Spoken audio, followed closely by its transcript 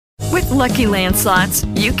Lucky Land Slots,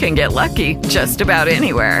 you can get lucky just about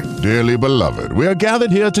anywhere. Dearly beloved, we are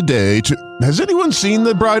gathered here today to... Has anyone seen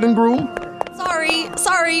the bride and groom?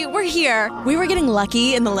 Sorry, we're here. We were getting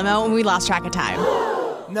lucky in the limo and we lost track of time.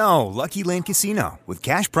 No, Lucky Land Casino, with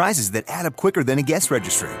cash prizes that add up quicker than a guest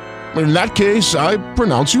registry. In that case, I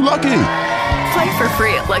pronounce you lucky. Play for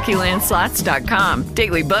free at LuckyLandSlots.com.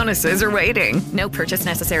 Daily bonuses are waiting. No purchase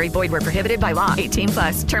necessary. Void where prohibited by law.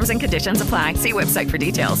 18+. Terms and conditions apply. See website for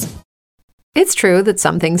details. It's true that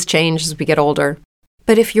some things change as we get older.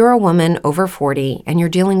 But if you're a woman over 40 and you're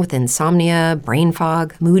dealing with insomnia, brain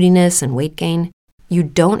fog, moodiness, and weight gain, you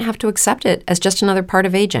don't have to accept it as just another part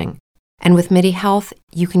of aging. And with MIDI Health,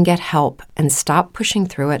 you can get help and stop pushing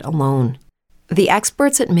through it alone. The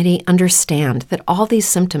experts at MIDI understand that all these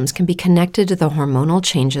symptoms can be connected to the hormonal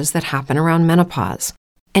changes that happen around menopause,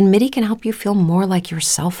 and MIDI can help you feel more like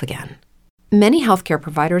yourself again. Many healthcare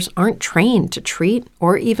providers aren't trained to treat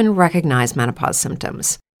or even recognize menopause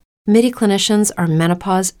symptoms. MIDI clinicians are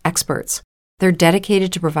menopause experts. They're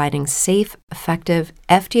dedicated to providing safe, effective,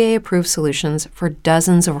 FDA-approved solutions for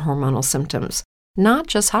dozens of hormonal symptoms, not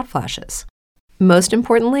just hot flashes. Most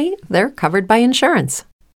importantly, they're covered by insurance.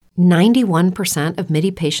 91% of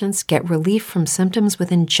MIDI patients get relief from symptoms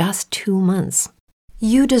within just 2 months.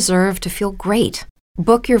 You deserve to feel great.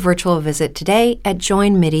 Book your virtual visit today at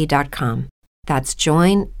joinmidi.com. That's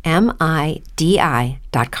joinmidi.com.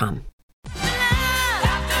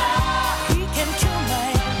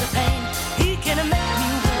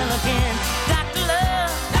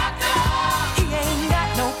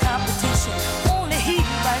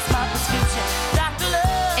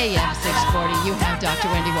 AM 640, you have Dr.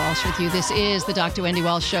 Wendy Walsh with you. This is the Dr. Wendy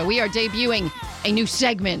Walsh Show. We are debuting a new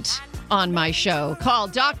segment on my show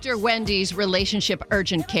called Dr. Wendy's Relationship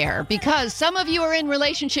Urgent Care, because some of you are in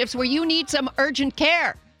relationships where you need some urgent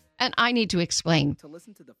care, and I need to explain.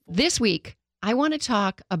 This week, I want to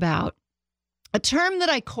talk about a term that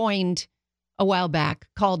I coined a while back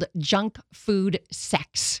called junk food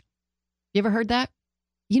sex. You ever heard that?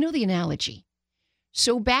 You know the analogy.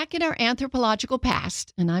 So back in our anthropological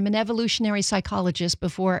past, and I'm an evolutionary psychologist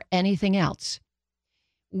before anything else,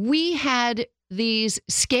 we had these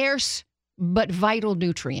scarce but vital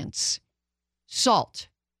nutrients: salt,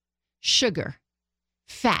 sugar,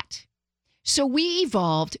 fat. So we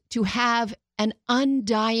evolved to have an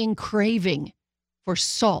undying craving for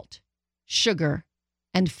salt, sugar,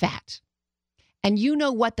 and fat. And you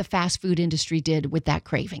know what the fast food industry did with that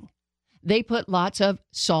craving. They put lots of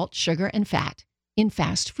salt, sugar, and fat in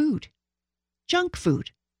fast food, junk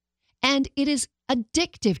food. And it is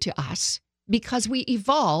addictive to us because we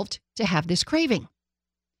evolved to have this craving.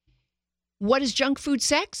 What is junk food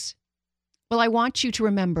sex? Well, I want you to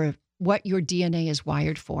remember what your DNA is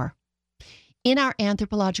wired for. In our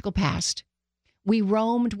anthropological past, we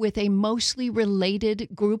roamed with a mostly related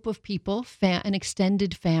group of people, an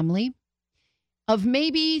extended family of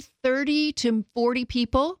maybe 30 to 40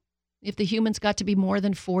 people. If the humans got to be more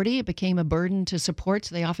than 40, it became a burden to support,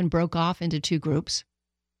 so they often broke off into 2 groups.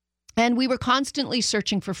 And we were constantly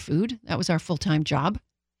searching for food. That was our full-time job.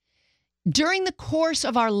 During the course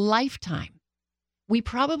of our lifetime, we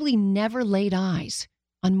probably never laid eyes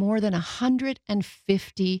on more than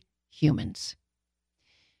 150 humans.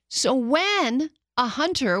 So when a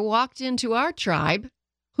hunter walked into our tribe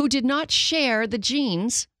who did not share the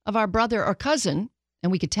genes of our brother or cousin,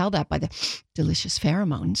 and we could tell that by the delicious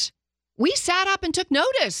pheromones, we sat up and took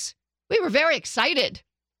notice. We were very excited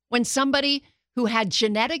when somebody who had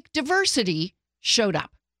genetic diversity showed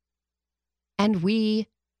up. And we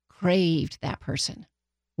craved that person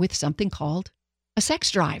with something called a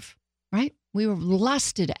sex drive, right? We were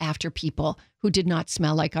lusted after people who did not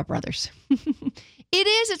smell like our brothers. It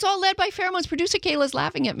is. It's all led by pheromones. Producer Kayla's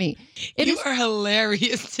laughing at me. You are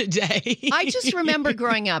hilarious today. I just remember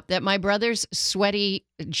growing up that my brother's sweaty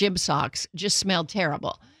gym socks just smelled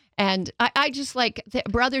terrible. And I just like the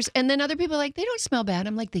brothers, and then other people are like, they don't smell bad.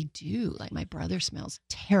 I'm like, they do. Like, my brother smells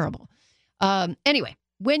terrible. Anyway,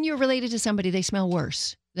 when you're related to somebody, they smell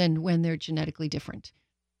worse than when they're genetically different.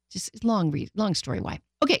 Just long story why.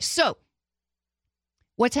 Okay, so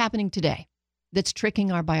what's happening today that's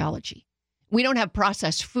tricking our biology? We don't have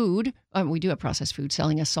processed food. We do have processed food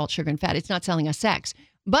selling us salt, sugar, and fat. It's not selling us sex.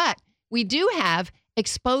 But we do have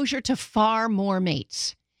exposure to far more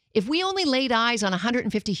mates. If we only laid eyes on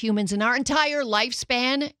 150 humans in our entire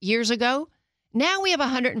lifespan years ago, now we have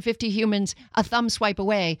 150 humans a thumb swipe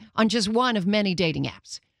away on just one of many dating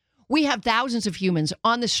apps. We have thousands of humans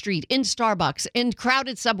on the street, in Starbucks, in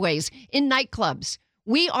crowded subways, in nightclubs.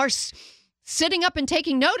 We are sitting up and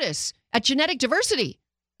taking notice at genetic diversity,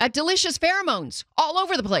 at delicious pheromones all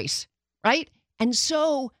over the place, right? And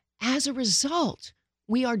so as a result,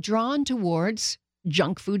 we are drawn towards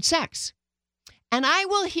junk food sex. And I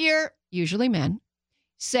will hear, usually men,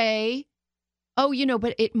 say, oh,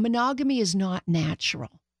 but monogamy is not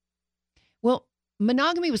natural. Well,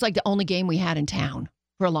 monogamy was like the only game we had in town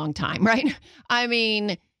for a long time, right? I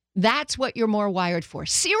mean, that's what you're more wired for.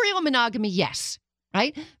 Serial monogamy, yes,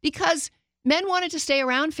 right? Because men wanted to stay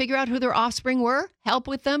around, figure out who their offspring were, help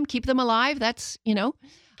with them, keep them alive. That's,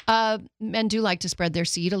 men do like to spread their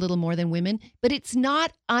seed a little more than women, but it's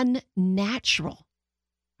not unnatural,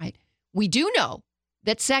 right? We do know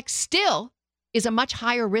that sex still is a much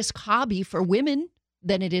higher risk hobby for women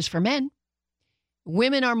than it is for men.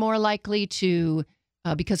 Women are more likely to,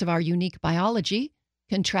 because of our unique biology,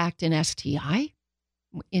 contract an STI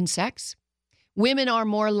in sex. Women are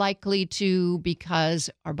more likely to, because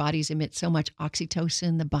our bodies emit so much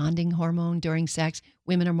oxytocin, the bonding hormone during sex,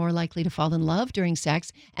 women are more likely to fall in love during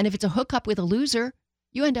sex. And if it's a hookup with a loser,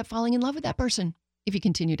 you end up falling in love with that person if you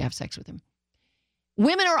continue to have sex with him.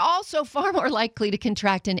 Women are also far more likely to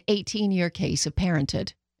contract an 18-year case of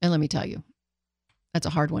parenthood. And let me tell you, that's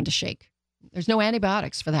a hard one to shake. There's no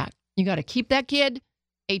antibiotics for that. You got to keep that kid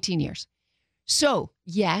 18 years. So,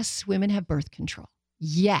 yes, women have birth control.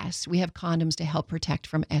 Yes, we have condoms to help protect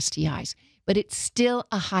from STIs, but it's still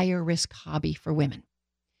a higher risk hobby for women.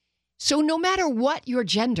 So no matter what your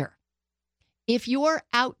gender, if you're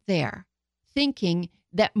out there thinking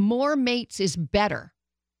that more mates is better,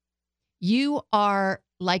 you are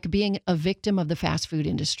like being a victim of the fast food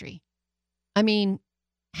industry. I mean,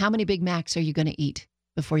 how many Big Macs are you going to eat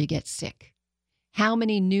before you get sick? How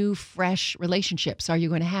many new, fresh relationships are you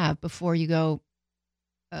going to have before you go,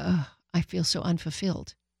 I feel so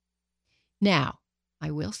unfulfilled? Now,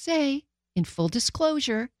 I will say, in full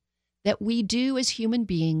disclosure, that we do as human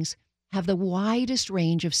beings have the widest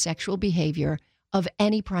range of sexual behavior of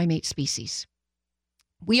any primate species.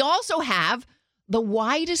 We also have the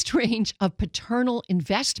widest range of paternal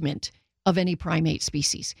investment of any primate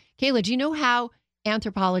species. Kayla, do you know how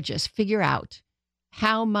anthropologists figure out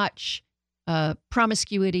how much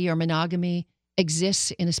promiscuity or monogamy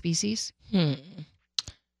exists in a species?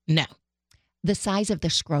 No. The size of the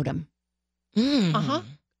scrotum.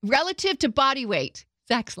 Relative to body weight.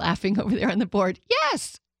 Zach's laughing over there on the board.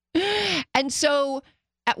 Yes. And so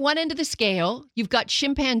at one end of the scale, you've got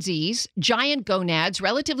chimpanzees, giant gonads,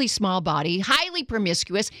 relatively small body, highly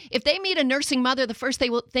promiscuous. If they meet a nursing mother, the first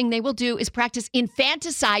thing they will do is practice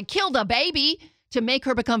infanticide, kill the baby to make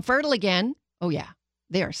her become fertile again. Oh, yeah,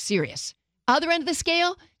 they are serious. Other end of the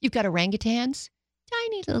scale, you've got orangutans,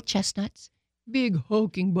 tiny little chestnuts, big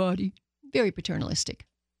hulking body, very paternalistic.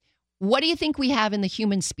 What do you think we have in the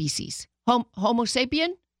human species? Homo sapien?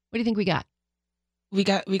 What do you think we got? We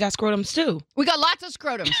got scrotums too. We got lots of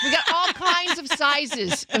scrotums. We got all kinds of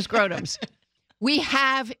sizes of scrotums. We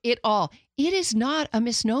have it all. It is not a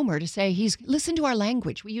misnomer to say listen to our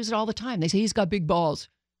language. We use it all the time. They say he's got big balls.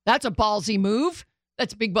 That's a ballsy move.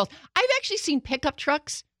 That's big balls. I've actually seen pickup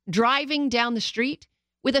trucks driving down the street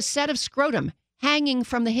with a set of scrotum hanging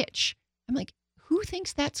from the hitch. I'm like, who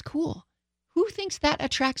thinks that's cool? Who thinks that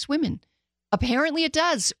attracts women? Apparently it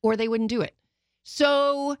does, or they wouldn't do it.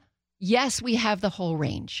 So yes, we have the whole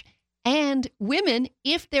range. And women,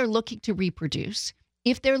 if they're looking to reproduce,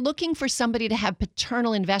 if they're looking for somebody to have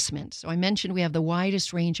paternal investment, so I mentioned we have the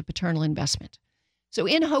widest range of paternal investment. So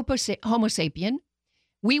in Homo sapien,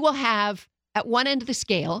 we will have, at one end of the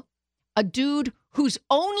scale, a dude whose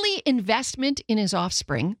only investment in his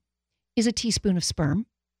offspring is a teaspoon of sperm.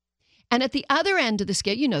 And at the other end of the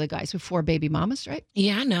scale, you know the guys with 4 baby mamas, right?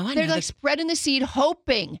 Yeah, I know. They're like spreading the seed,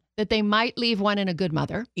 hoping that they might leave one in a good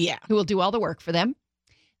mother. Yeah. Who will do all the work for them.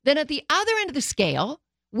 Then at the other end of the scale,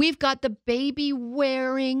 we've got the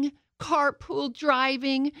baby-wearing, carpool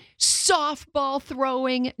driving, softball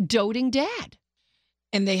throwing, doting dad.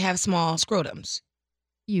 And they have small scrotums.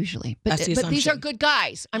 Usually. But these are good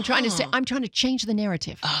guys. I'm trying to change the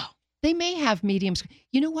narrative. Oh. They may have mediums.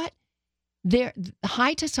 You know what? They're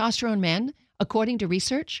high testosterone men, according to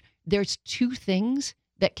research, there's 2 things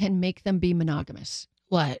that can make them be monogamous.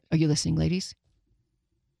 What? Are you listening, ladies?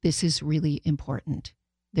 This is really important.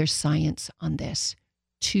 There's science on this.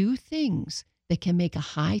 2 things that can make a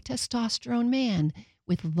high testosterone man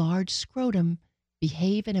with large scrotum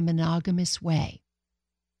behave in a monogamous way.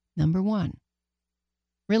 Number 1,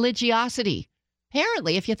 religiosity.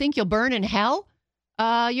 Apparently, if you think you'll burn in hell,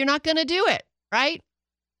 you're not going to do it, right?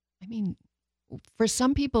 I mean, for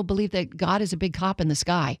some people believe that God is a big cop in the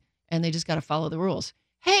sky and they just got to follow the rules.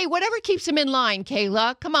 Hey, whatever keeps them in line,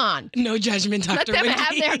 Kayla, come on. No judgment, Dr. Let them Wendy.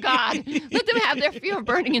 have their God. Let them have their fear of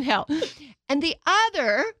burning in hell. And the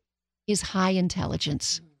other is high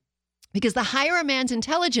intelligence. Because the higher a man's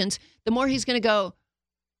intelligence, the more he's going to go,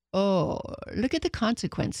 oh, look at the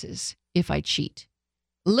consequences if I cheat.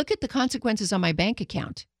 Look at the consequences on my bank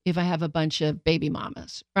account if I have a bunch of baby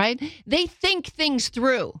mamas, right? They think things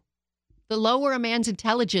through. The lower a man's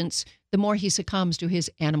intelligence, the more he succumbs to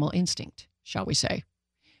his animal instinct, shall we say.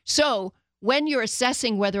 So when you're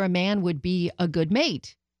assessing whether a man would be a good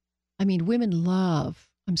mate, I mean, women love,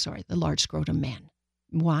 the large scrotum man.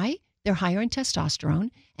 Why? They're higher in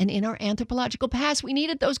testosterone. And in our anthropological past, we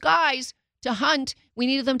needed those guys to hunt. We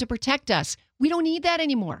needed them to protect us. We don't need that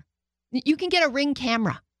anymore. You can get a Ring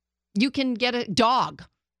camera. You can get a dog.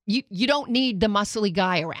 You don't need the muscly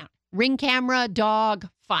guy around. Ring camera, dog,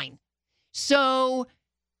 fine. So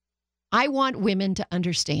I want women to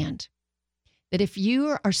understand that if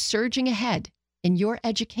you are surging ahead in your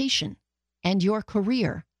education and your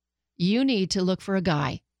career, you need to look for a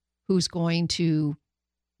guy who's going to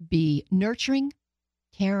be nurturing,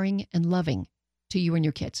 caring, and loving to you and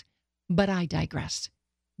your kids. But I digress.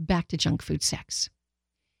 Back to junk food sex.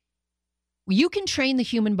 You can train the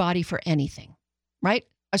human body for anything, right?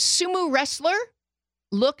 A sumo wrestler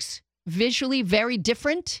looks visually very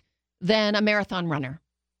different than a marathon runner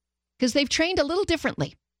because they've trained a little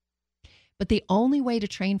differently. But the only way to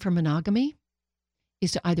train for monogamy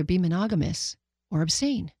is to either be monogamous or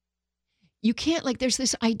abstain. You can't, there's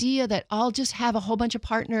this idea that I'll just have a whole bunch of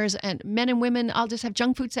partners and men and women, I'll just have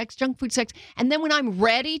junk food sex. And then when I'm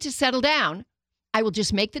ready to settle down, I will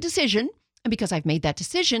just make the decision. And because I've made that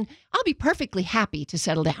decision, I'll be perfectly happy to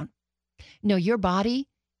settle down. No, your body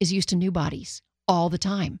is used to new bodies all the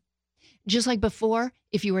time. Just like before,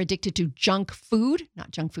 if you were addicted to junk food, not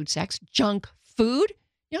junk food sex, junk food,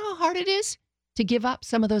 you know how hard it is to give up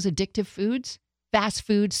some of those addictive foods? Fast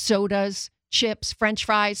food, sodas, chips, French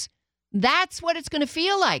fries. That's what it's going to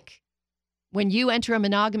feel like when you enter a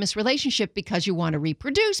monogamous relationship because you want to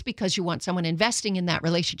reproduce, because you want someone investing in that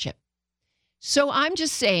relationship. So I'm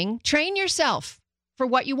just saying, train yourself for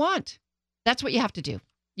what you want. That's what you have to do.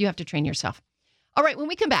 You have to train yourself. All right, when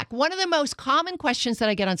we come back, one of the most common questions that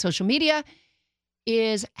I get on social media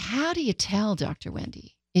is, how do you tell, Dr.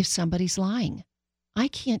 Wendy, if somebody's lying? I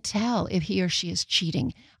can't tell if he or she is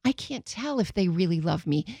cheating. I can't tell if they really love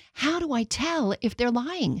me. How do I tell if they're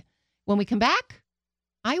lying? When we come back,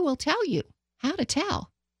 I will tell you how to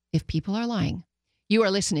tell if people are lying. You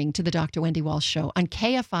are listening to the Dr. Wendy Walsh Show on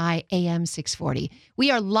KFI AM 640. We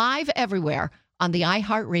are live everywhere on the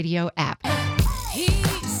iHeartRadio app. He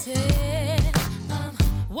said I'm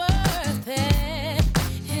worth it.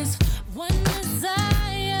 His one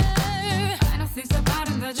desire. I know things about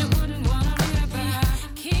him that you wouldn't want to read about.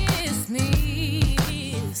 Kiss me,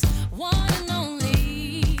 his one and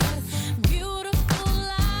only beautiful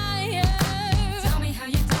liar. Tell me how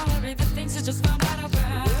you tolerate the things you just found out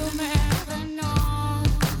about. We'll never know.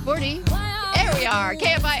 40. There we are.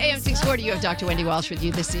 KFI AM 640. You have Dr. Wendy Walsh with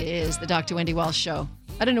you. This is the Dr. Wendy Walsh Show.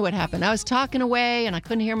 I don't know what happened. I was talking away and I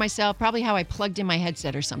couldn't hear myself. Probably how I plugged in my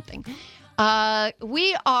headset or something.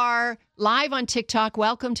 We are live on TikTok.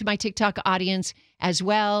 Welcome to my TikTok audience as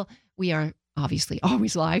well. We are obviously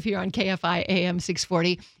always live here on KFI AM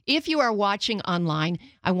 640. If you are watching online,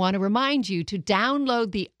 I want to remind you to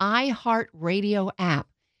download the iHeartRadio app,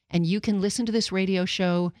 and you can listen to this radio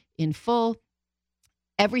show in full.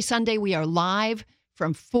 Every Sunday, we are live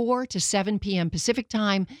from 4 to 7 p.m. Pacific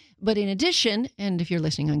time. But in addition, and if you're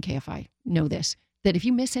listening on KFI, know this, that if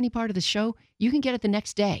you miss any part of the show, you can get it the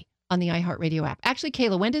next day on the iHeartRadio app. Actually,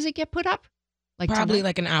 Kayla, when does it get put up? Probably tonight?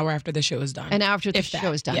 like an hour after the show is done. An hour after the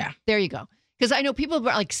show is done. Yeah. There you go. Because I know people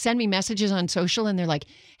send me messages on social and they're like,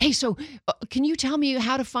 hey, so can you tell me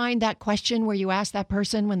how to find that question where you asked that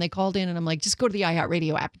person when they called in? And I'm like, just go to the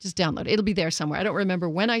iHeartRadio app. Just download it. It'll be there somewhere. I don't remember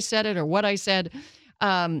when I said it or what I said.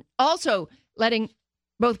 Also, letting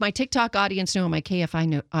both my TikTok audience know and my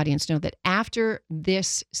KFI audience know that after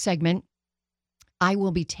this segment, I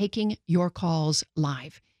will be taking your calls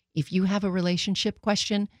live. If you have a relationship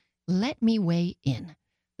question, let me weigh in.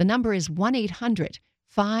 The number is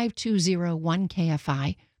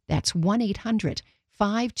 1-800-520-1KFI. That's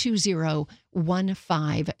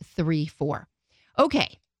 1-800-520-1534.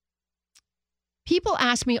 Okay. People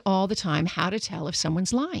ask me all the time how to tell if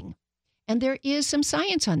someone's lying. And there is some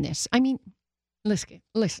science on this. I mean, listen,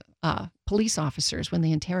 police officers, when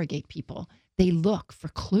they interrogate people, they look for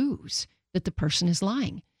clues that the person is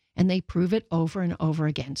lying, and they prove it over and over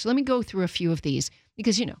again. So let me go through a few of these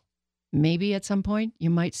because, maybe at some point you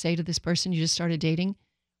might say to this person you just started dating,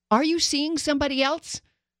 are you seeing somebody else?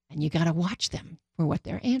 And you got to watch them for what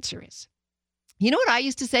their answer is. You know what I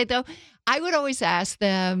used to say, though? I would always ask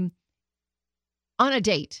them on a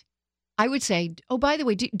date. I would say, oh, by the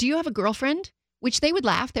way, do you have a girlfriend? which they would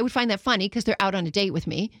laugh. They would find that funny because they're out on a date with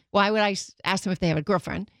me. Why would I ask them if they have a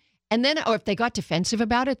girlfriend? And then, or if they got defensive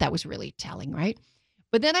about it, that was really telling, right?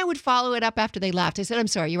 But then I would follow it up after they laughed. I said, I'm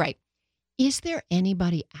sorry, you're right. Is there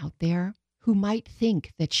anybody out there who might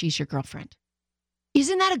think that she's your girlfriend?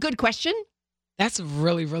 Isn't that a good question? That's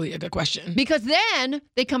really, really a good question. Because then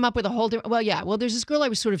they come up with a whole different, there's this girl I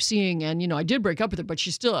was sort of seeing and, I did break up with her, but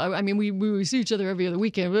she's still, we see each other every other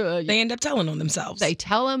weekend. They end up telling on themselves. They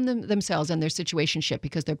tell themselves and their situationship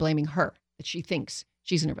because they're blaming her that she thinks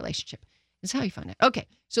she's in a relationship. That's how you find it. Okay,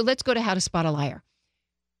 so let's go to how to spot a liar.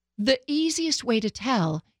 The easiest way to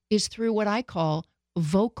tell is through what I call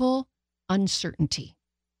vocal uncertainty.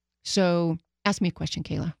 So ask me a question,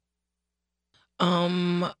 Kayla.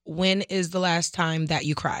 When is the last time that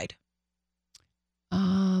you cried?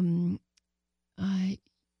 I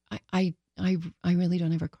really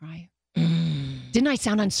don't ever cry. Didn't I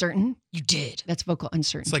sound uncertain? You did. That's vocal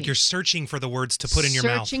uncertainty. It's like you're searching for the words to put in your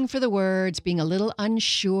mouth. Searching for the words, being a little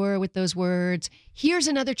unsure with those words. Here's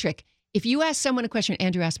another trick. If you ask someone a question,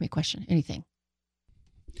 Andrew, ask me a question, anything.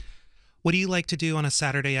 What do you like to do on a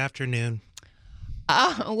Saturday afternoon?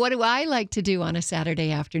 What do I like to do on a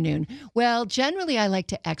Saturday afternoon? Well, generally, I like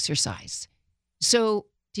to exercise. So,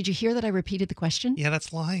 did you hear that I repeated the question? Yeah,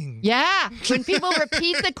 that's lying. Yeah. When people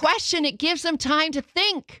repeat the question, it gives them time to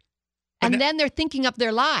think. And then they're thinking up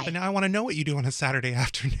their lie. But now I want to know what you do on a Saturday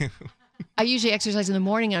afternoon. I usually exercise in the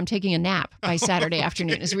morning and I'm taking a nap by Saturday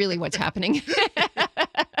afternoon is really what's happening.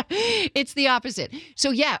 It's the opposite.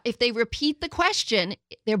 So yeah, if they repeat the question,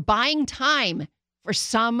 they're buying time for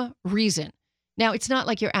some reason. Now, it's not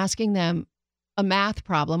like you're asking them a math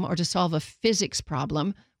problem or to solve a physics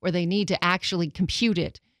problem where they need to actually compute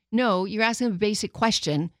it. No, you're asking them a basic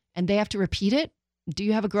question and they have to repeat it. Do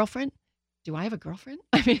you have a girlfriend? Do I have a girlfriend?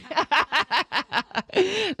 I mean,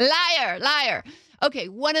 liar. Okay,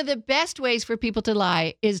 one of the best ways for people to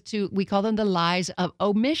lie is we call them the lies of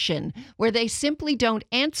omission, where they simply don't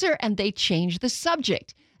answer and they change the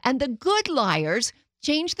subject. And the good liars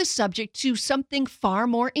change the subject to something far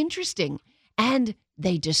more interesting. And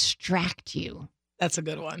they distract you. That's a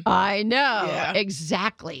good one. I know. Yeah.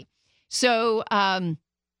 Exactly. So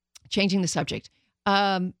changing the subject.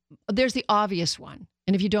 There's the obvious one.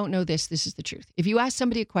 And if you don't know this is the truth. If you ask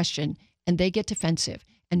somebody a question and they get defensive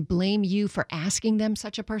and blame you for asking them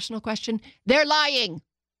such a personal question, they're lying.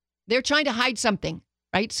 They're trying to hide something,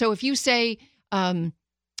 right? So if you say, are you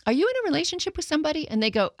in a relationship with somebody? And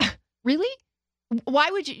they go, really? Why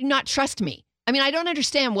would you not trust me? I mean, I don't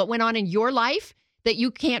understand what went on in your life that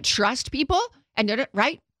you can't trust people. And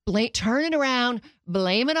right? Turn it around,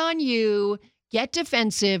 blame it on you, get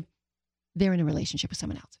defensive. They're in a relationship with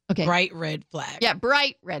someone else. Okay. Bright red flag. Yeah,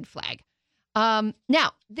 bright red flag.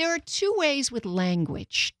 Now, there are two ways with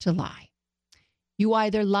language to lie. You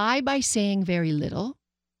either lie by saying very little,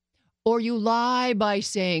 or you lie by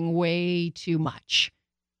saying way too much.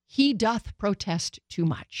 He doth protest too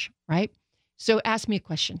much, right? So ask me a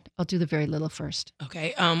question. I'll do the very little first.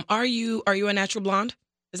 Okay. Are you a natural blonde?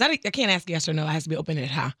 Is that I can't ask yes or no. It has to be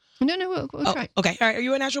open-ended, huh? No, we'll try. Okay. All right. Are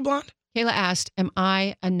you a natural blonde? Kayla asked, am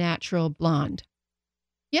I a natural blonde?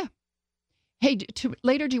 Yeah. Hey,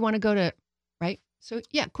 later, do you want to go to, right? So,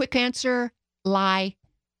 yeah, quick answer, lie,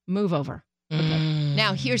 move over. Okay.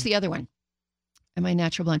 Now, here's the other one. Am I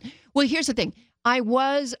natural blonde? Well, here's the thing. I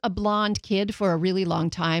was a blonde kid for a really long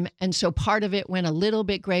time, and so part of it went a little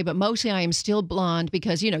bit gray, but mostly I am still blonde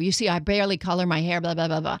because, you see I barely color my hair, blah, blah,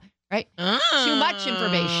 blah, blah, right? Too much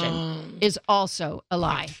information is also a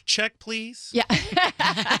lie. Check, please. Yeah.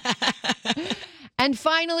 And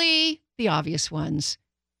finally, the obvious ones,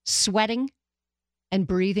 sweating and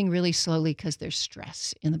breathing really slowly because there's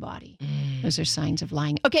stress in the body. Those are signs of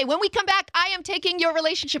lying. Okay, when we come back, I am taking your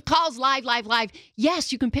relationship calls live.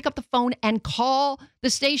 Yes, you can pick up the phone and call the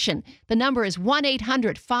station. The number is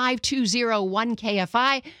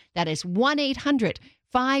 1-800-520-1KFI. That is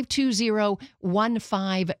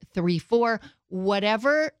 1-800-520-1534.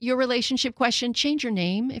 Whatever your relationship question, change your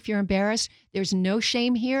name if you're embarrassed. There's no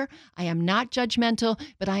shame here. I am not judgmental,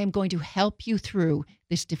 but I am going to help you through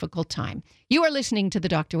this difficult time. You are listening to the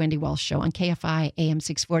Dr. Wendy Walsh Show on KFI AM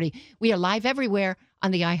 640. We are live everywhere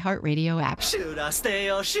on the iHeartRadio app. Should I stay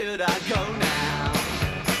or should I go now?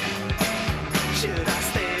 Should I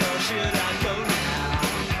stay or should I go now?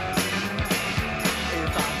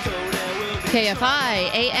 If I go, there will be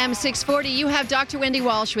KFI AM 640. You have Dr. Wendy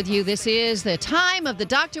Walsh with you. This is the time of the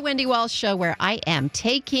Dr. Wendy Walsh Show where I am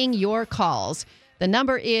taking your calls. The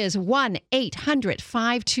number is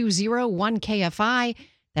 1-800-520-1KFI.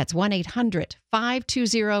 That's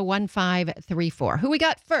 1-800-520-1534. Who we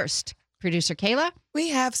got first? Producer Kayla? We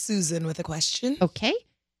have Susan with a question. Okay.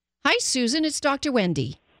 Hi, Susan. It's Dr.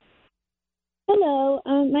 Wendy. Hello.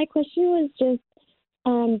 My question was just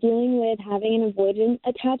dealing with having an avoidant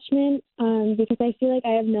attachment because I feel like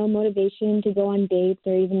I have no motivation to go on dates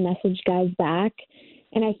or even message guys back.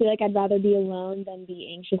 And I feel like I'd rather be alone than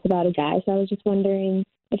be anxious about a guy. So I was just wondering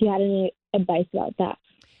if you had any advice about that.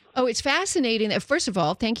 Oh, it's fascinating. First of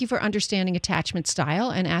all, thank you for understanding attachment style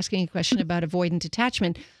and asking a question about avoidant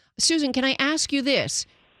attachment. Susan, can I ask you this?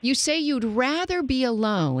 You say you'd rather be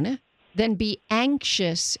alone than be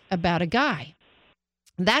anxious about a guy.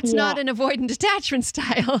 That's not an avoidant attachment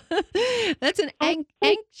style. That's an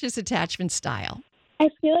anxious attachment style. I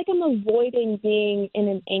feel like I'm avoiding being in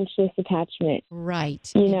an anxious attachment.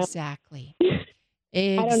 Right. You know? Exactly. I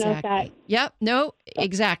don't know if that... Yep. No,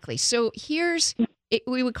 exactly. So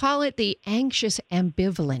we would call it the anxious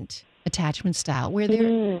ambivalent attachment style, where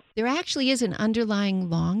there actually is an underlying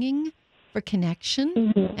longing for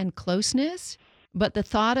connection and closeness, but the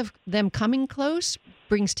thought of them coming close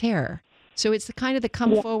brings terror. So it's the kind of the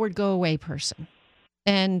come forward, go away person.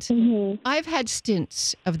 And I've had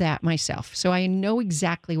stints of that myself, so I know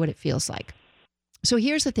exactly what it feels like. So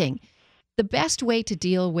here's the thing. The best way to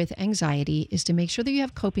deal with anxiety is to make sure that you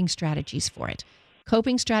have coping strategies for it.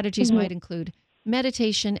 Coping strategies might include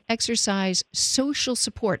meditation, exercise, social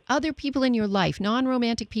support, other people in your life,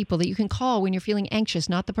 non-romantic people that you can call when you're feeling anxious,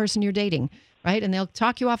 not the person you're dating, right? And they'll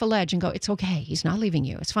talk you off a ledge and go, it's okay, he's not leaving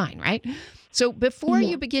you, it's fine, right? So before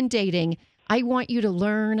you begin dating, I want you to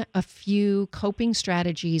learn a few coping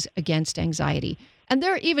strategies against anxiety. And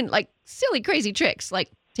there are even like silly, crazy tricks, like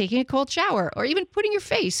taking a cold shower or even putting your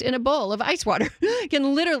face in a bowl of ice water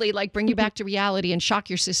can literally like bring you back to reality and shock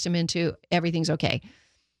your system into everything's okay.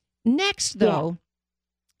 Next, though,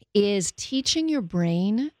 is teaching your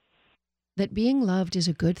brain that being loved is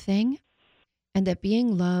a good thing and that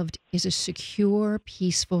being loved is a secure,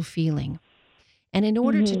 peaceful feeling. And in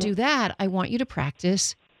order to do that, I want you to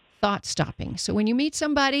practice thought stopping. So when you meet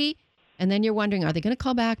somebody and then you're wondering, are they going to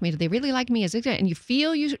call back? Do they really like me? And you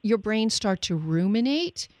feel your brain start to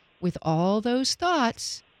ruminate with all those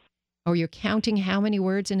thoughts, or you're counting how many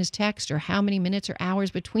words in his text or how many minutes or hours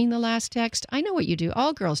between the last text. I know what you do.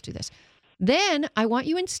 All girls do this. Then I want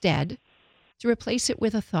you instead to replace it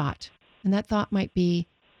with a thought. And that thought might be,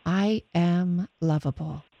 I am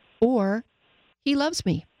lovable. Or, he loves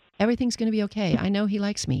me. Everything's going to be okay. I know he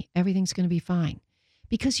likes me. Everything's going to be fine.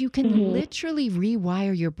 Because you can literally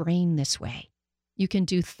rewire your brain this way. You can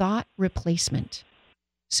do thought replacement.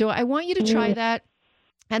 So I want you to try that.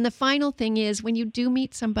 And the final thing is, when you do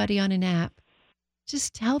meet somebody on an app,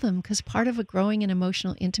 just tell them, because part of a growing in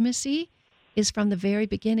emotional intimacy is from the very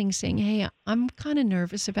beginning saying, hey, I'm kind of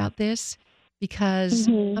nervous about this because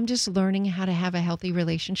I'm just learning how to have a healthy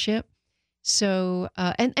relationship. So,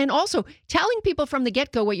 and also telling people from the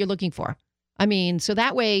get-go what you're looking for. I mean, so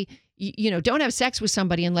that way, don't have sex with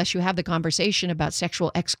somebody unless you have the conversation about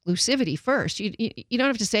sexual exclusivity first. You don't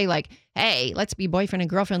have to say like, hey, let's be boyfriend and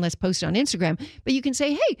girlfriend, let's post it on Instagram. But you can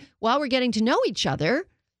say, hey, while we're getting to know each other,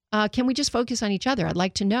 can we just focus on each other? I'd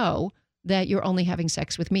like to know that you're only having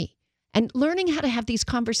sex with me. And learning how to have these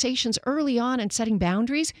conversations early on and setting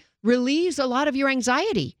boundaries relieves a lot of your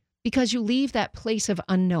anxiety because you leave that place of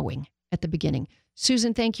unknowing at the beginning.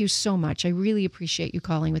 Susan, thank you so much. I really appreciate you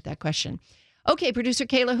calling with that question. Okay, producer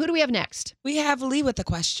Kayla, who do we have next? We have Lee with a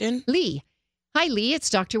question. Lee. Hi, Lee. It's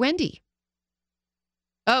Dr. Wendy.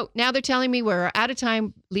 Oh, now they're telling me we're out of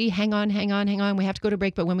time. Lee, hang on. We have to go to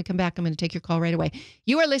break, but when we come back, I'm going to take your call right away.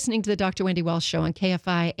 You are listening to the Dr. Wendy Walsh Show on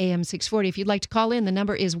KFI AM 640. If you'd like to call in, the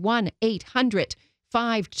number is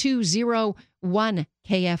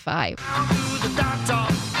 1-800-5201-KFI.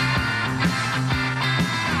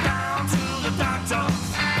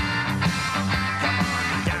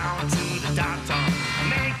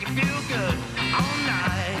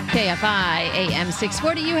 KFI AM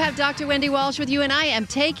 640. You have Dr. Wendy Walsh with you, and I am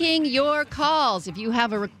taking your calls. If you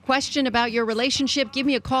have a question about your relationship, give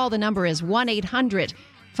me a call. The number is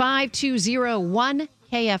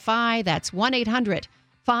 1-800-5201-KFI. That's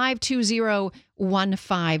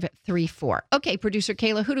 1-800-520-1534. Okay, producer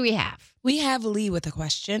Kayla, who do we have? We have Lee with a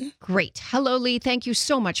question. Great. Hello, Lee. Thank you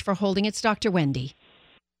so much for holding. It's Dr. Wendy.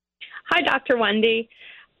 Hi, Dr. Wendy.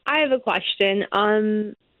 I have a question.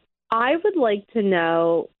 I would like to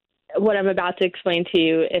know what I'm about to explain to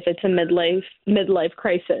you, if it's a midlife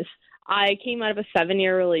crisis. I came out of a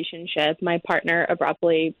 7-year relationship. My partner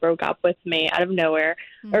abruptly broke up with me out of nowhere.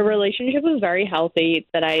 Our relationship was very healthy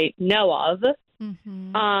that I know of.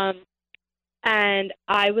 And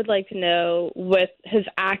I would like to know, with his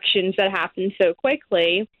actions that happened so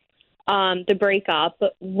quickly, the breakup,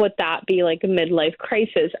 would that be like a midlife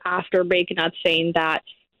crisis after breaking up, saying that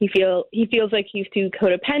he feels like he's too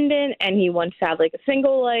codependent, and he wants to have like a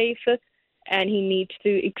single life, and he needs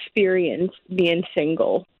to experience being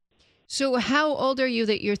single. So how old are you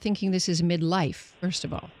that you're thinking this is midlife, first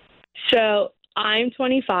of all? So I'm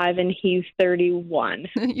 25 and he's 31.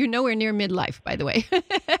 You're nowhere near midlife, by the way.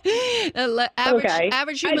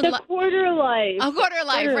 Average human life. Quarter life. Oh, quarter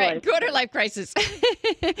life, right. Quarter life crisis.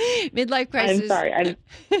 Midlife crisis. I'm sorry.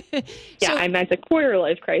 I meant a quarter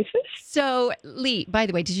life crisis. So, Lee, by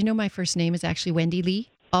the way, did you know my first name is actually Wendy Lee?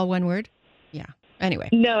 All one word? Yeah. Anyway.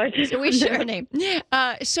 No, I didn't. So we share a name.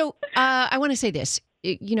 I want to say this.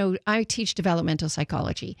 I teach developmental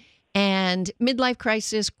psychology, and midlife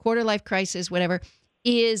crisis, quarter life crisis, whatever,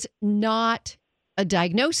 is not a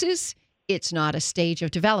diagnosis. It's not a stage of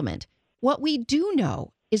development. What we do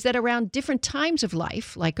know is that around different times of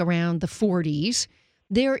life, like around the 40s,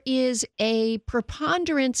 there is a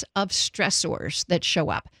preponderance of stressors that show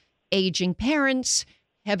up. Aging parents,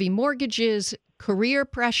 heavy mortgages, career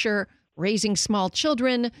pressure, raising small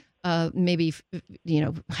children, maybe,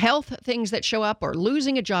 health things that show up, or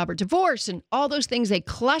losing a job, or divorce, and all those things, they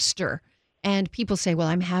cluster. And people say, well,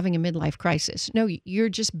 I'm having a midlife crisis. No, you're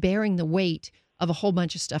just bearing the weight of a whole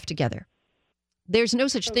bunch of stuff together. There's no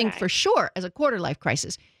such thing for sure as a quarter life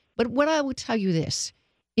crisis. But what I will tell you this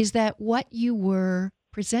is that what you were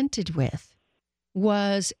presented with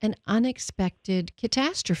was an unexpected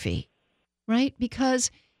catastrophe, right?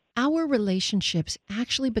 Because our relationships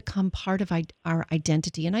actually become part of our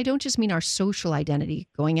identity. And I don't just mean our social identity,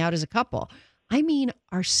 going out as a couple. I mean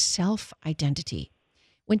our self-identity.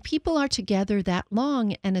 When people are together that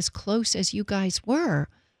long and as close as you guys were,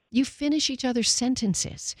 you finish each other's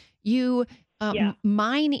sentences. You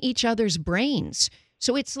mine each other's brains.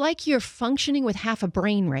 So it's like you're functioning with half a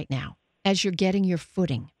brain right now as you're getting your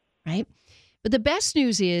footing, right? But the best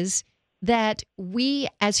news is that we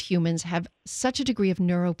as humans have such a degree of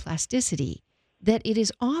neuroplasticity that it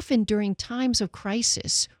is often during times of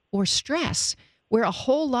crisis or stress where a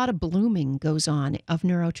whole lot of blooming goes on of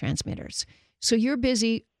neurotransmitters. So you're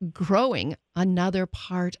busy growing another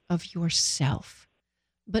part of yourself.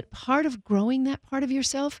 But part of growing that part of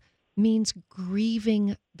yourself means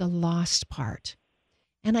grieving the lost part.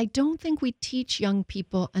 And I don't think we teach young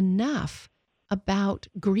people enough about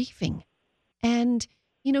grieving. And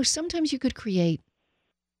sometimes you could create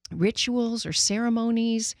rituals or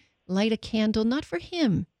ceremonies, light a candle, not for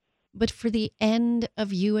him, but for the end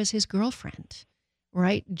of you as his girlfriend,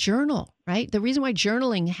 right? Journal, right? The reason why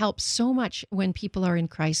journaling helps so much when people are in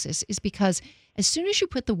crisis is because as soon as you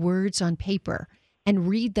put the words on paper and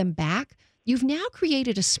read them back, you've now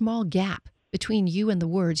created a small gap between you and the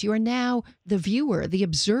words. You are now the viewer, the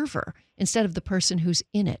observer, instead of the person who's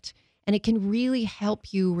in it. And it can really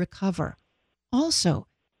help you recover. Also,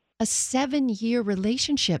 a 7-year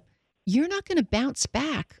relationship, you're not going to bounce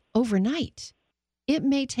back overnight. It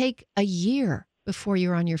may take a year before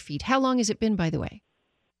you're on your feet. How long has it been, by the way?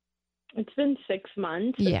 It's been 6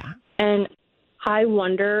 months. Yeah. And I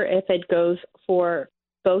wonder if it goes for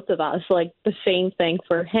both of us, like the same thing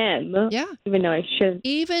for him. Yeah. Even though I should.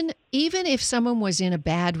 Even if someone was in a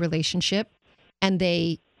bad relationship and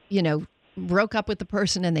they, broke up with the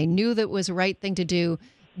person and they knew that was the right thing to do,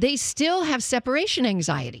 they still have separation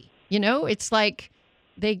anxiety. It's like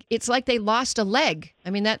they lost a leg. I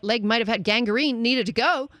mean, that leg might have had gangrene, needed to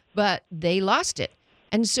go, but they lost it.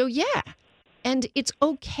 And so, yeah. And it's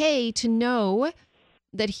okay to know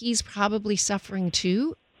that he's probably suffering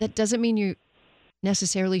too. That doesn't mean you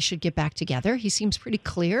necessarily should get back together. He seems pretty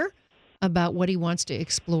clear about what he wants to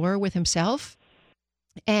explore with himself.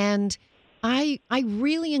 And I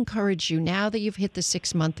really encourage you, now that you've hit the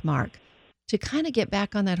 6-month mark, to kind of get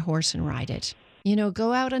back on that horse and ride it.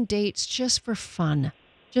 Go out on dates just for fun.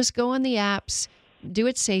 Just go on the apps, do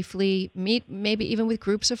it safely, meet maybe even with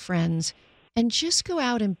groups of friends, and just go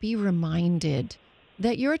out and be reminded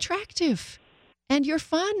that you're attractive and you're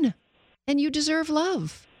fun and you deserve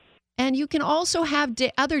love. And you can also have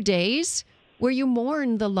other days where you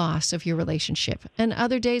mourn the loss of your relationship, and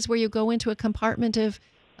other days where you go into a compartment of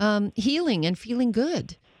healing and feeling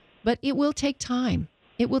good. But it will take time.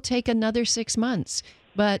 It will take another 6 months.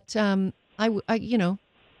 But I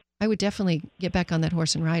would definitely get back on that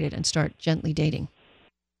horse and ride it and start gently dating.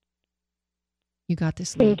 You got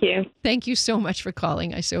this, Lee. Thank you. Thank you so much for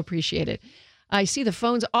calling. I so appreciate it. I see the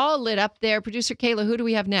phones all lit up there. Producer Kayla, who do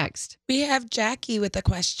we have next? We have Jackie with a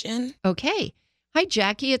question. Okay. Hi,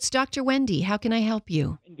 Jackie. It's Dr. Wendy. How can I help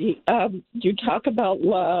you? You talk about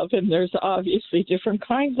love, and there's obviously different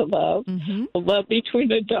kinds of love. Mm-hmm. Love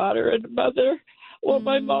between a daughter and a mother. Well,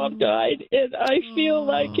 my mom died, and I feel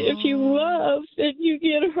like if you love, then you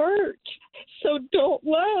get hurt. So don't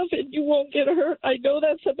love and you won't get hurt. I know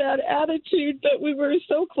that's a bad attitude, but we were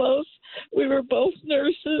so close. We were both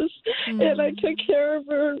nurses, and I took care of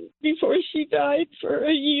her before she died for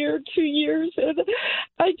a year, 2 years, and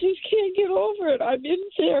I just can't get over it. I'm in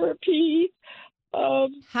therapy.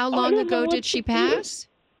 How long ago did she pass?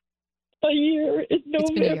 A year in November.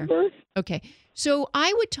 It's been a year. Okay. So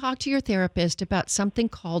I would talk to your therapist about something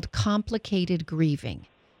called complicated grieving.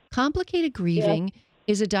 Complicated grieving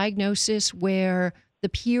is a diagnosis where the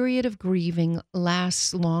period of grieving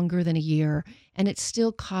lasts longer than a year, and it's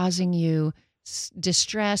still causing you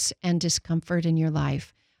distress and discomfort in your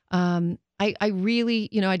life. I really,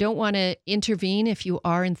 I don't want to intervene if you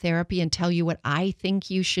are in therapy and tell you what I think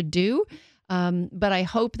you should do. But I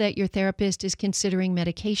hope that your therapist is considering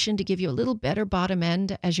medication to give you a little better bottom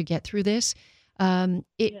end as you get through this.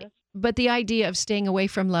 But the idea of staying away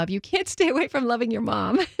from love, you can't stay away from loving your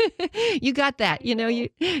mom. You got that. You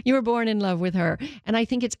were born in love with her. And I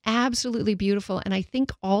think it's absolutely beautiful. And I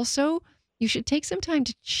think also you should take some time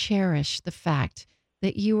to cherish the fact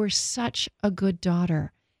that you were such a good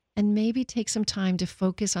daughter, and maybe take some time to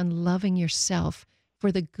focus on loving yourself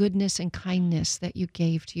for the goodness and kindness that you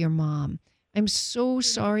gave to your mom. I'm so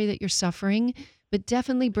sorry that you're suffering, but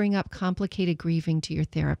definitely bring up complicated grieving to your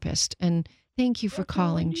therapist. And thank you for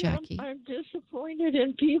calling, Jackie. I'm disappointed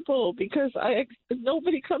in people because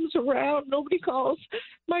nobody comes around, nobody calls.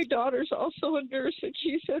 My daughter's also a nurse, and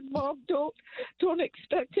she said, "Mom, don't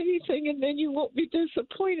expect anything, and then you won't be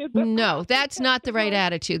disappointed." But no, that's not the right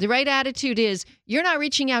attitude. The right attitude is you're not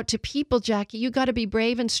reaching out to people, Jackie. You got to be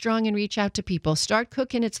brave and strong and reach out to people. Start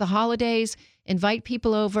cooking. It's the holidays. Invite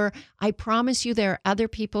people over. I promise you there are other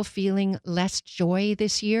people feeling less joy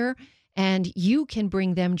this year. And you can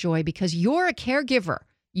bring them joy because you're a caregiver.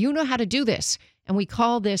 You know how to do this. And we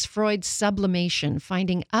call this Freud's sublimation,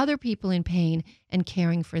 finding other people in pain and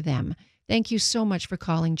caring for them. Thank you so much for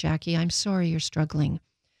calling, Jackie. I'm sorry you're struggling.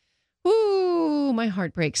 Ooh, my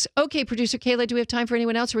heart breaks. Okay, Producer Kayla, do we have time for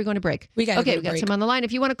anyone else, or are we going to break? We got some on the line.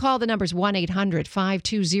 If you want to call, the number's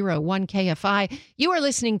 1-800-520-1KFI. You are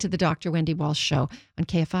listening to the Dr. Wendy Walsh Show on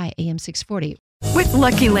KFI AM 640. With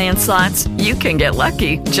Lucky Land Slots, you can get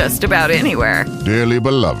lucky just about anywhere. Dearly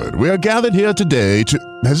beloved, we are gathered here today to...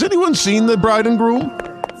 Has anyone seen the bride and groom?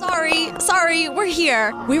 Sorry, we're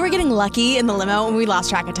here. We were getting lucky in the limo and we lost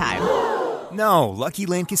track of time. No, Lucky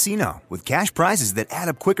Land Casino, with cash prizes that add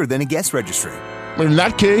up quicker than a guest registry. In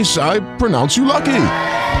that case, I pronounce you lucky.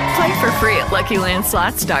 Play for free at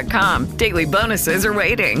LuckyLandSlots.com. Daily bonuses are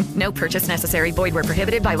waiting. No purchase necessary. Void where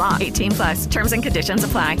prohibited by law. 18+. Terms and conditions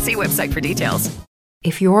apply. See website for details.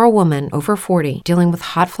 If you're a woman over 40 dealing with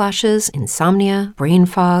hot flashes, insomnia, brain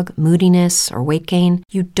fog, moodiness, or weight gain,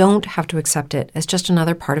 you don't have to accept it as just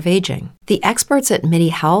another part of aging. The experts at MIDI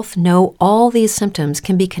Health know all these symptoms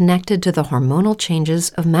can be connected to the hormonal changes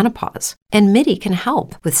of menopause. And MIDI can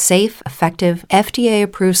help with safe, effective,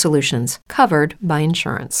 FDA-approved solutions covered by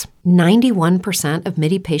insurance. 91% of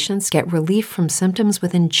MIDI patients get relief from symptoms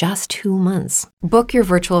within just 2 months. Book your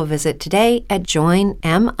virtual visit today at joinmidi.com.